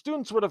policy. The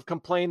students would have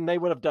complained, they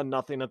would have done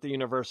nothing at the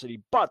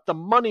university, but the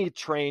money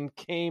train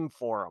came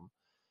for them.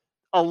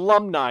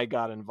 Alumni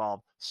got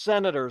involved.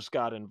 Senators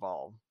got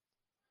involved.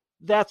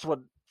 That's what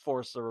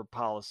forced the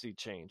policy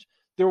change.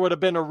 There would have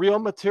been a real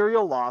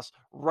material loss.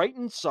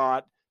 Wrighton saw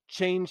it,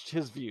 changed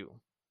his view.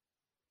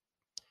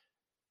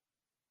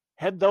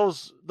 Had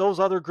those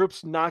other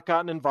groups not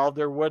gotten involved,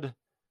 there would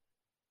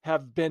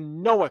have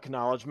been no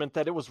acknowledgement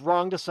that it was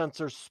wrong to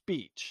censor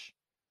speech,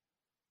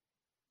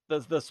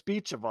 the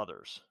speech of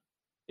others,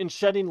 in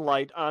shedding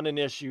light on an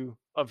issue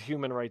of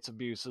human rights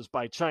abuses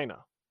by China.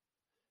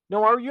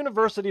 No, our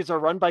universities are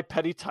run by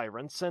petty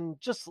tyrants, and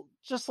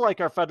just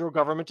like our federal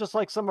government, just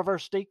like some of our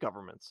state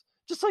governments,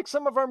 just like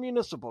some of our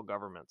municipal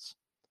governments.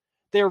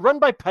 They are run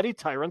by petty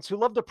tyrants who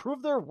love to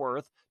prove their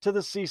worth to the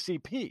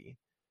CCP.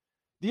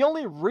 The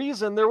only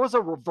reason there was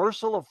a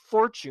reversal of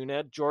fortune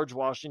at George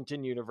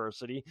Washington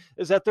University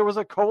is that there was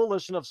a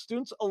coalition of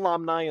students,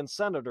 alumni, and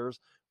senators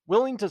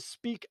willing to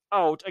speak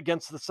out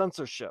against the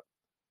censorship.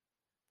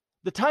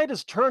 The tide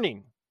is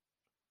turning.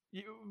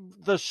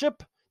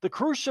 The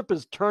cruise ship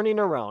is turning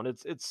around.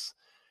 It's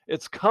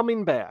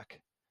coming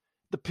back.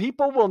 The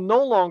people will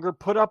no longer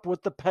put up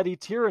with the petty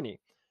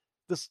tyranny.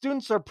 The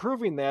students are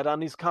proving that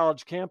on these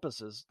college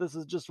campuses. This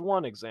is just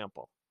one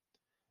example.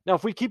 Now,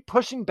 if we keep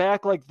pushing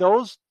back like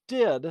those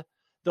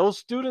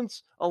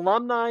students,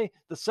 alumni,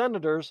 the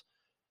senators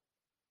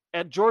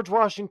at George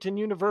Washington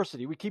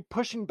University, we keep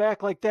pushing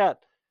back like that,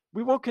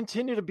 we will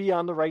continue to be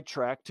on the right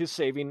track to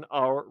saving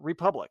our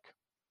republic.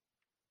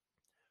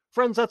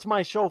 Friends, that's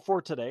my show for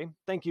today.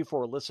 Thank you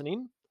for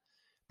listening.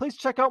 Please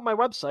check out my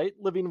website,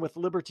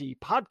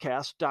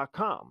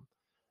 livingwithlibertypodcast.com.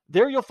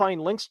 There you'll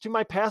find links to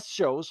my past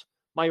shows,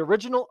 my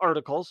original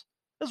articles,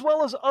 as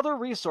well as other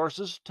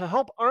resources to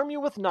help arm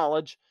you with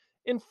knowledge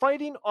in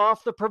fighting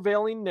off the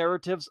prevailing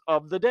narratives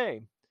of the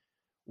day.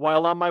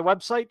 While on my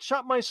website,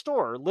 shop my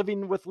store,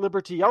 Living with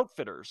Liberty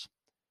Outfitters.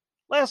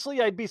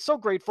 Lastly, I'd be so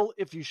grateful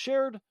if you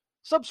shared,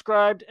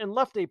 subscribed, and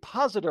left a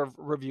positive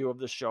review of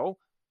the show,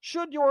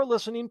 should your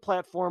listening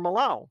platform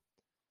allow.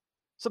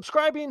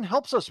 Subscribing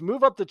helps us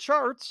move up the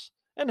charts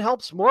and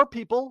helps more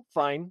people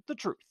find the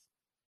truth.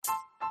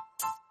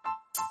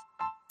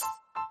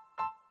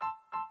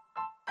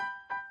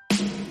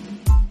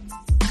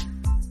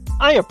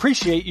 I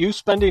appreciate you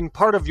spending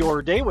part of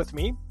your day with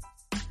me.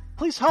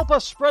 Please help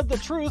us spread the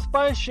truth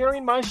by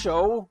sharing my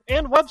show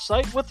and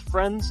website with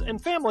friends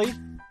and family,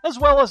 as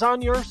well as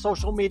on your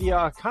social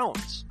media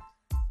accounts.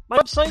 My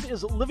website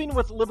is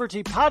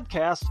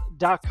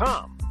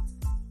livingwithlibertypodcast.com.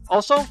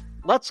 Also,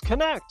 let's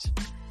connect.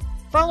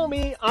 Follow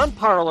me on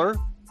Parler.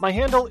 My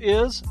handle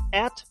is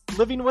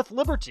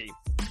 @livingwithliberty.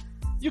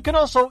 You can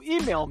also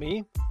email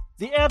me.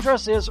 The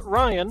address is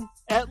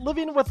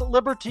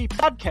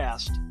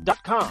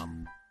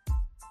ryan@livingwithlibertypodcast.com.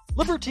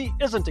 Liberty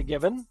isn't a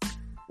given.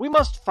 We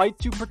must fight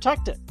to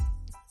protect it.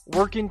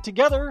 Working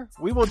together,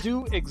 we will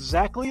do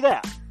exactly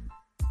that.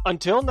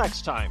 Until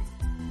next time.